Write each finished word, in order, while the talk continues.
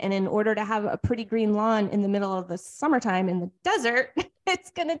And in order to have a pretty green lawn in the middle of the summertime in the desert,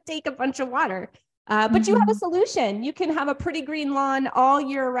 it's going to take a bunch of water. But you have a solution. You can have a pretty green lawn all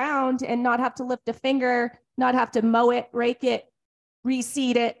year round and not have to lift a finger, not have to mow it, rake it,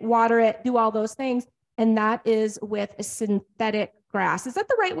 reseed it, water it, do all those things. And that is with a synthetic grass. Is that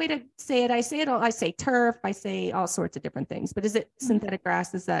the right way to say it? I say turf, I say all sorts of different things, but is it synthetic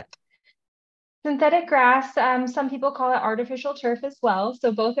grass? Is that? Synthetic grass, some people call it artificial turf as well.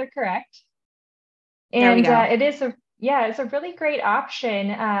 So both are correct. There we And go. it's a really great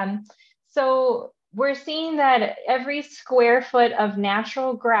option. So we're seeing that every square foot of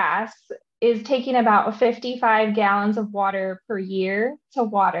natural grass is taking about 55 gallons of water per year to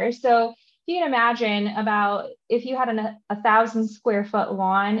water. So you can imagine about if you had a 1,000 square foot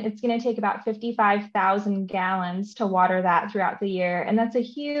lawn, it's going to take about 55,000 gallons to water that throughout the year. And that's a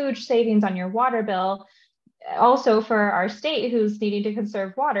huge savings on your water bill. Also for our state who's needing to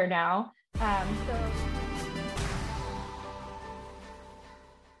conserve water now.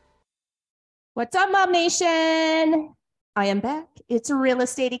 What's up, Mom Nation? I am back. It's Real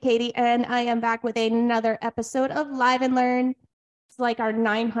Estate Katie, and I am back with another episode of Live and Learn. It's like our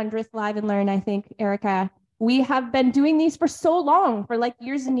 900th Live and Learn, I think, Erica. We have been doing these for so long, for like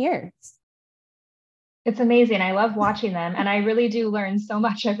years and years. It's amazing. I love watching them, and I really do learn so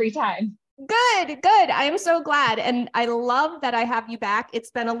much every time. Good. I am so glad. And I love that I have you back.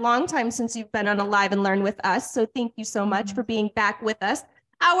 It's been a long time since you've been on a Live and Learn with us. So thank you so much for being back with us.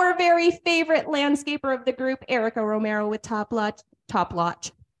 Our very favorite landscaper of the group, Erica Romero with Top Notch.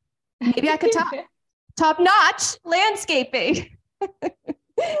 Maybe I could Top Notch Landscaping.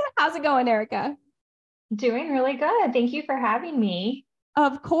 How's it going, Erica? Doing really good. Thank you for having me.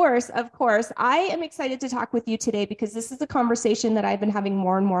 Of course. I am excited to talk with you today because this is a conversation that I've been having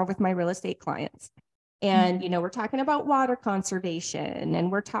more and more with my real estate clients. And, we're talking about water conservation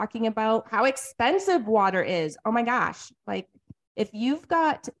and we're talking about how expensive water is. Oh my gosh. Like if you've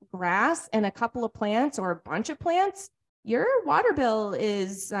got grass and a couple of plants or a bunch of plants, your water bill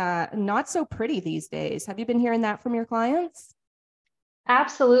is not so pretty these days. Have you been hearing that from your clients?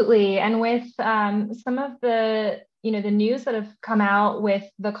 Absolutely. And with some of the news that have come out with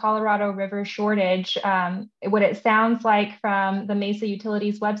the Colorado River shortage, what it sounds like from the Mesa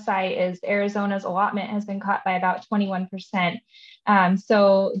Utilities website is Arizona's allotment has been cut by about 21%.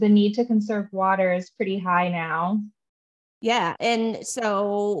 So the need to conserve water is pretty high now. Yeah. And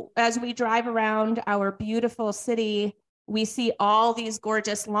so as we drive around our beautiful city, we see all these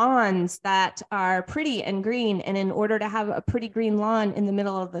gorgeous lawns that are pretty and green. And in order to have a pretty green lawn in the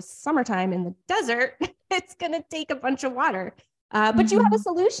middle of the summertime in the desert, it's going to take a bunch of water. But you have a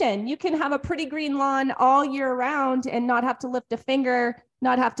solution. You can have a pretty green lawn all year round and not have to lift a finger,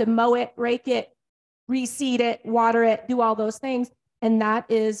 not have to mow it, rake it, reseed it, water it, do all those things. And that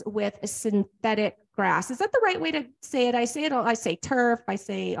is with a synthetic grass. Is that the right way to say it? I say turf, I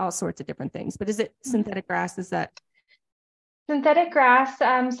say all sorts of different things, but is it synthetic grass? Is that? Synthetic grass,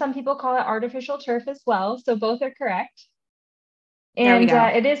 some people call it artificial turf as well. So both are correct. And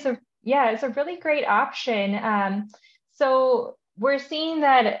it's a really great option. So we're seeing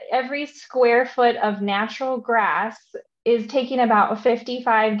that every square foot of natural grass is taking about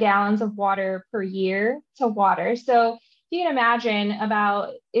 55 gallons of water per year to water. So you can imagine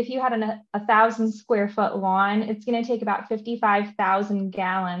about if you had a 1,000 square foot lawn, it's going to take about 55,000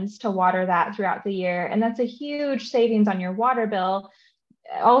 gallons to water that throughout the year. And that's a huge savings on your water bill.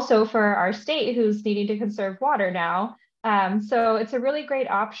 Also for our state who's needing to conserve water now. So it's a really great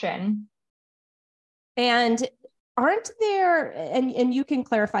option. And aren't there, and you can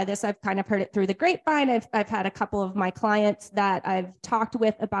clarify this, I've kind of heard it through the grapevine. I've had a couple of my clients that I've talked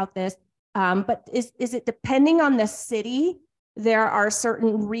with about this. But is it depending on the city? There are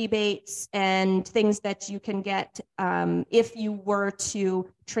certain rebates and things that you can get if you were to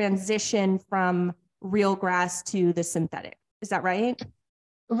transition from real grass to the synthetic. Is that right?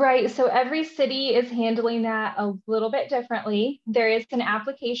 Right. So every city is handling that a little bit differently. There is an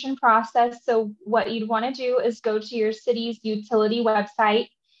application process. So what you'd want to do is go to your city's utility website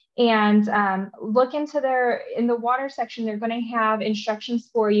and look into in the water section, they're going to have instructions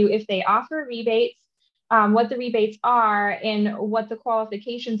for you if they offer rebates, what the rebates are and what the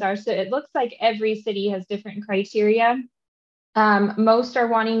qualifications are. So it looks like every city has different criteria. Most are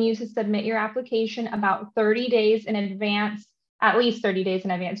wanting you to submit your application about 30 days in advance, at least 30 days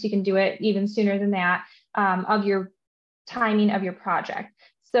in advance. You can do it even sooner than that of your timing of your project.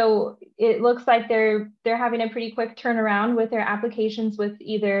 So it looks like they're having a pretty quick turnaround with their applications with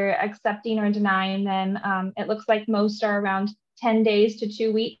either accepting or denying them. It looks like most are around 10 days to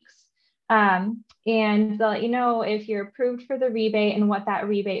 2 weeks. And they'll let you know if you're approved for the rebate and what that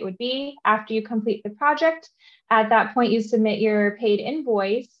rebate would be after you complete the project. At that point, you submit your paid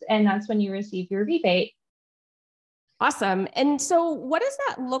invoice, and that's when you receive your rebate. Awesome. And so what does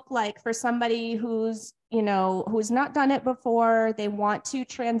that look like for somebody who's, who's not done it before? They want to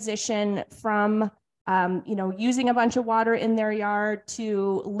transition from, using a bunch of water in their yard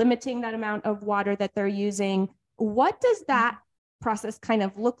to limiting that amount of water that they're using. What does that process kind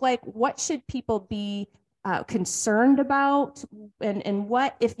of look like? What should people be concerned about? And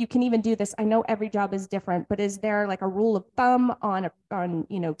what, if you can even do this, I know every job is different, but is there like a rule of thumb on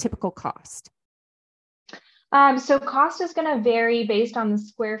typical cost? So cost is going to vary based on the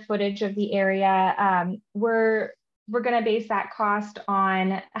square footage of the area. We're going to base that cost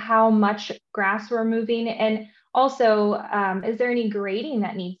on how much grass we're moving, and also is there any grading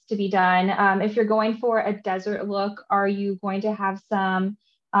that needs to be done? If you're going for a desert look, are you going to have some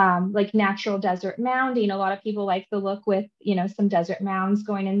like natural desert mounding? A lot of people like the look with some desert mounds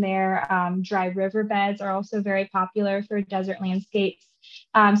going in there. Dry riverbeds are also very popular for desert landscapes.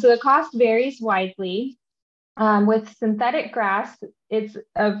 So the cost varies widely. With synthetic grass, it's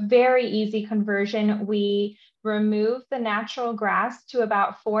a very easy conversion. We remove the natural grass to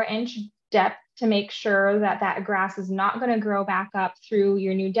about 4-inch depth to make sure that that grass is not going to grow back up through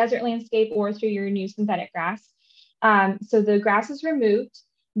your new desert landscape or through your new synthetic grass. So the grass is removed.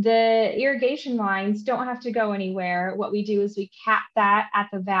 The irrigation lines don't have to go anywhere. What we do is we cap that at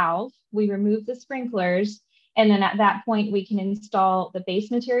the valve. We remove the sprinklers. And then at that point, we can install the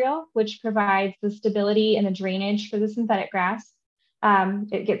base material, which provides the stability and the drainage for the synthetic grass.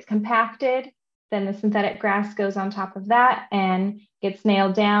 It gets compacted. Then the synthetic grass goes on top of that and gets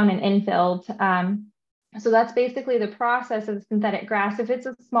nailed down and infilled. So that's basically the process of synthetic grass. If it's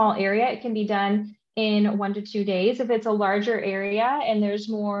a small area, it can be done in 1 to 2 days. If it's a larger area and there's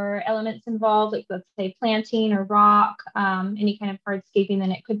more elements involved, like let's say planting or rock, any kind of hardscaping,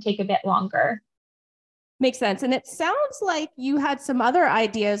 then it could take a bit longer. Makes sense. And it sounds like you had some other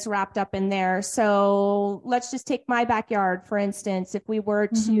ideas wrapped up in there. So let's just take my backyard, for instance. If we were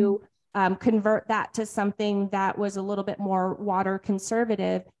to convert that to something that was a little bit more water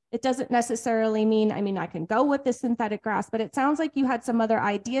conservative, it doesn't necessarily mean, I can go with the synthetic grass, but it sounds like you had some other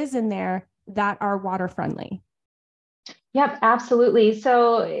ideas in there that are water friendly. Yep, absolutely.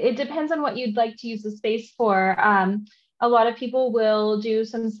 So it depends on what you'd like to use the space for. A lot of people will do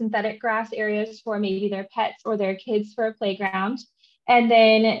some synthetic grass areas for maybe their pets or their kids for a playground. And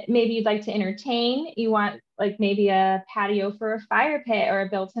then maybe you'd like to entertain. You want like maybe a patio for a fire pit or a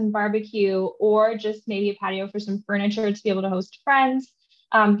built-in barbecue, or just maybe a patio for some furniture to be able to host friends.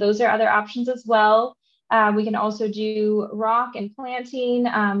 Those are other options as well. We can also do rock and planting.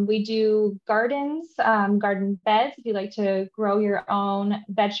 We do gardens, garden beds if you like to grow your own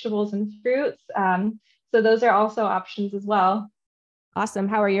vegetables and fruits. So those are also options as well. Awesome.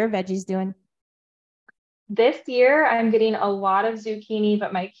 How are your veggies doing? This year, I'm getting a lot of zucchini,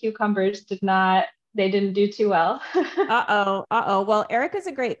 but my cucumbers they didn't do too well. Uh-oh. Uh-oh. Well, Erica's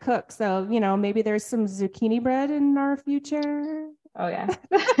a great cook. So, maybe there's some zucchini bread in our future. Oh, yeah.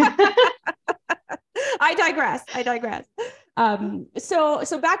 I digress.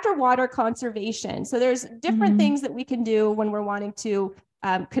 So back to water conservation. So there's different things that we can do when we're wanting to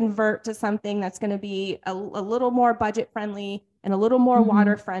convert to something that's going to be a little more budget friendly and a little more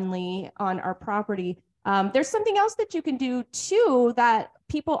water friendly on our property. There's something else that you can do too that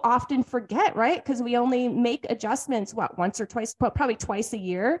people often forget, right? Because we only make adjustments, once or twice, probably twice a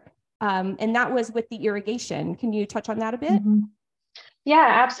year. And that was with the irrigation. Can you touch on that a bit?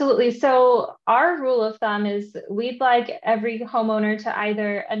 Yeah, absolutely. So our rule of thumb is we'd like every homeowner to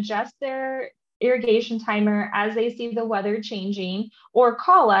either adjust their irrigation timer as they see the weather changing, or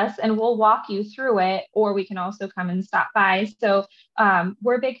call us and we'll walk you through it, or we can also come and stop by. So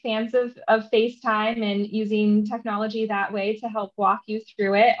we're big fans of FaceTime and using technology that way to help walk you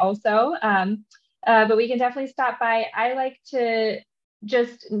through it also. But we can definitely stop by. I like to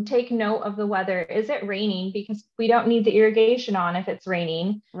just take note of the weather. Is it raining? Because we don't need the irrigation on if it's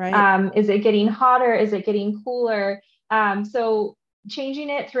raining. Right. Is it getting hotter? Is it getting cooler? So changing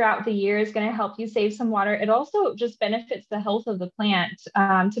it throughout the year is going to help you save some water. It also just benefits the health of the plant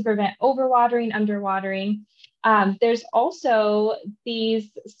to prevent overwatering, underwatering. There's also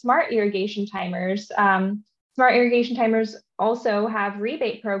these smart irrigation timers. Smart irrigation timers also have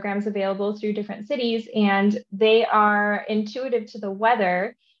rebate programs available through different cities, and they are intuitive to the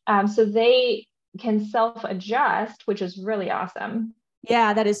weather. So they can self-adjust, which is really awesome.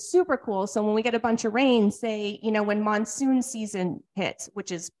 Yeah, that is super cool. So when we get a bunch of rain, say, when monsoon season hits,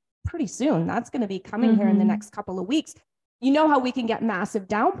 which is pretty soon, that's going to be coming here in the next couple of weeks. you know how we can get massive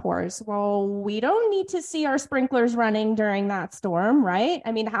downpours. Well, we don't need to see our sprinklers running during that storm, right?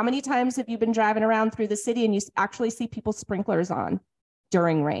 I mean, how many times have you been driving around through the city and you actually see people's sprinklers on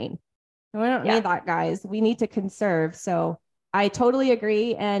during rain? We don't need that, guys. We need to conserve. So I totally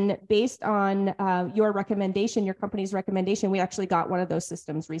agree. And based on your recommendation, your company's recommendation, we actually got one of those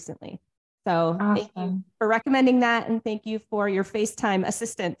systems recently. So thank you for recommending that. And thank you for your FaceTime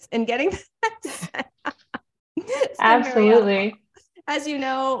assistance in getting that. Absolutely. As you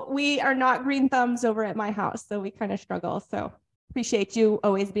know, we are not green thumbs over at my house, so we kind of struggle. So appreciate you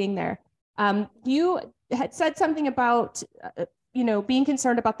always being there. You had said something about, being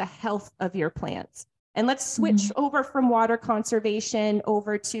concerned about the health of your plants. And let's switch over from water conservation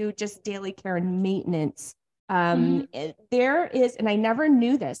over to just daily care and maintenance. There is, and I never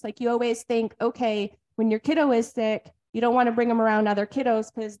knew this, like you always think, okay, when your kiddo is sick, you don't want to bring them around other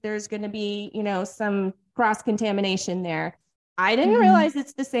kiddos because there's going to be, some cross contamination there. I didn't realize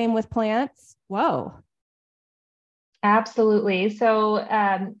it's the same with plants. Whoa. Absolutely. So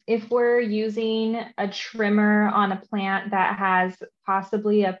if we're using a trimmer on a plant that has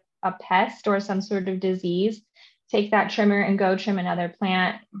possibly a pest or some sort of disease, take that trimmer and go trim another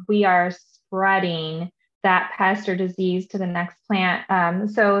plant. We are spreading that pest or disease to the next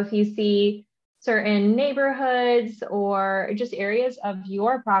plant. So if you see certain neighborhoods or just areas of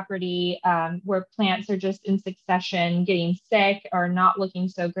your property where plants are just in succession getting sick or not looking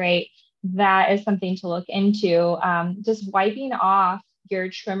so great, that is something to look into. Just wiping off your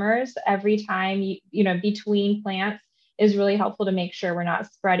trimmers every time between plants is really helpful to make sure we're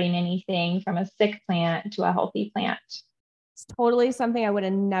not spreading anything from a sick plant to a healthy plant. It's totally something I would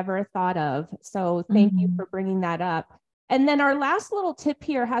have never thought of. So thank you for bringing that up. And then our last little tip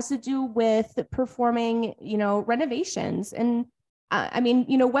here has to do with performing, renovations. And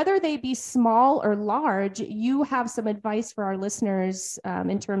whether they be small or large, you have some advice for our listeners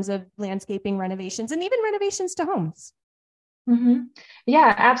in terms of landscaping renovations and even renovations to homes.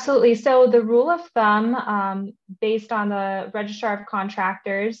 Yeah, absolutely. So the rule of thumb, based on the Registrar of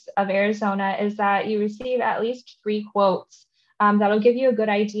Contractors of Arizona, is that you receive at least 3 quotes. That'll give you a good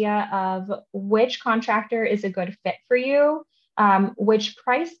idea of which contractor is a good fit for you, which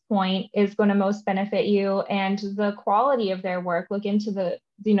price point is going to most benefit you, and the quality of their work. Look into the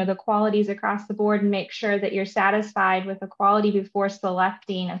qualities across the board and make sure that you're satisfied with the quality before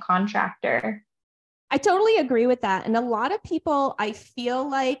selecting a contractor. I totally agree with that. And a lot of people, I feel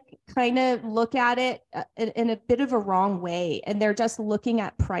like, kind of look at it in a bit of a wrong way. And they're just looking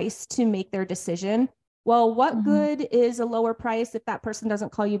at price to make their decision. Well, what good is a lower price if that person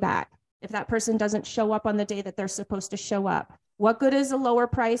doesn't call you back? If that person doesn't show up on the day that they're supposed to show up? What good is a lower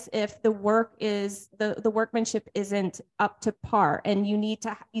price if the workmanship isn't up to par and you need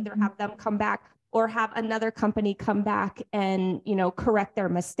to either have them come back or have another company come back and, correct their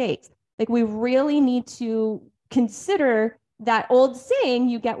mistakes? Like, we really need to consider that old saying,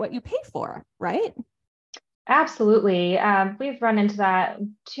 you get what you pay for, right? Absolutely. We've run into that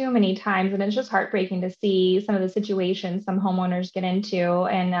too many times, and it's just heartbreaking to see some of the situations some homeowners get into.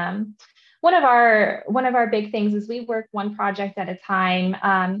 And one of our big things is we work one project at a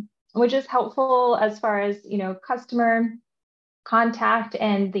time, which is helpful as far as customer contact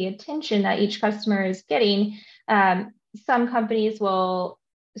and the attention that each customer is getting. Some companies will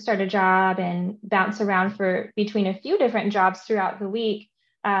start a job and bounce around for between a few different jobs throughout the week,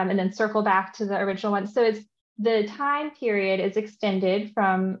 and then circle back to the original one. So the time period is extended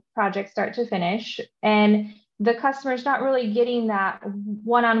from project start to finish, and the customer's not really getting that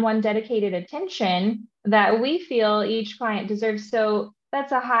one-on-one dedicated attention that we feel each client deserves. So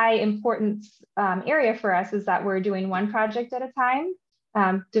that's a high importance area for us, is that we're doing one project at a time,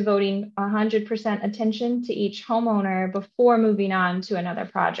 devoting 100% attention to each homeowner before moving on to another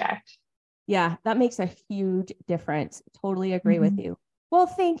project. Yeah, that makes a huge difference. Totally agree with you. Well,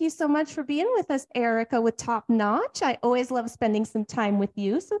 thank you so much for being with us, Erica, with Top Notch. I always love spending some time with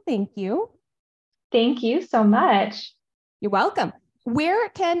you, so thank you. Thank you so much. You're welcome. Where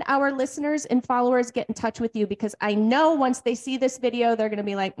can our listeners and followers get in touch with you? Because I know once they see this video, they're going to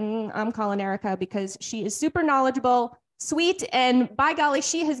be like, I'm calling Erica because she is super knowledgeable, sweet, and by golly,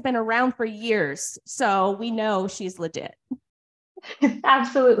 she has been around for years. So we know she's legit.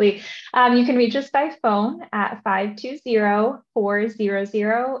 Absolutely. You can reach us by phone at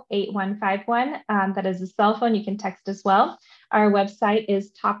 520-400-8151. That is a cell phone. You can text as well. Our website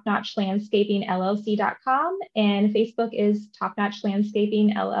is topnotchlandscapingllc.com, and Facebook is Top Notch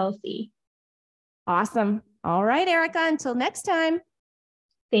Landscaping LLC. Awesome. All right, Erica, until next time.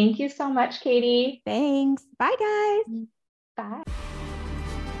 Thank you so much, Katie. Thanks. Bye, guys. Bye.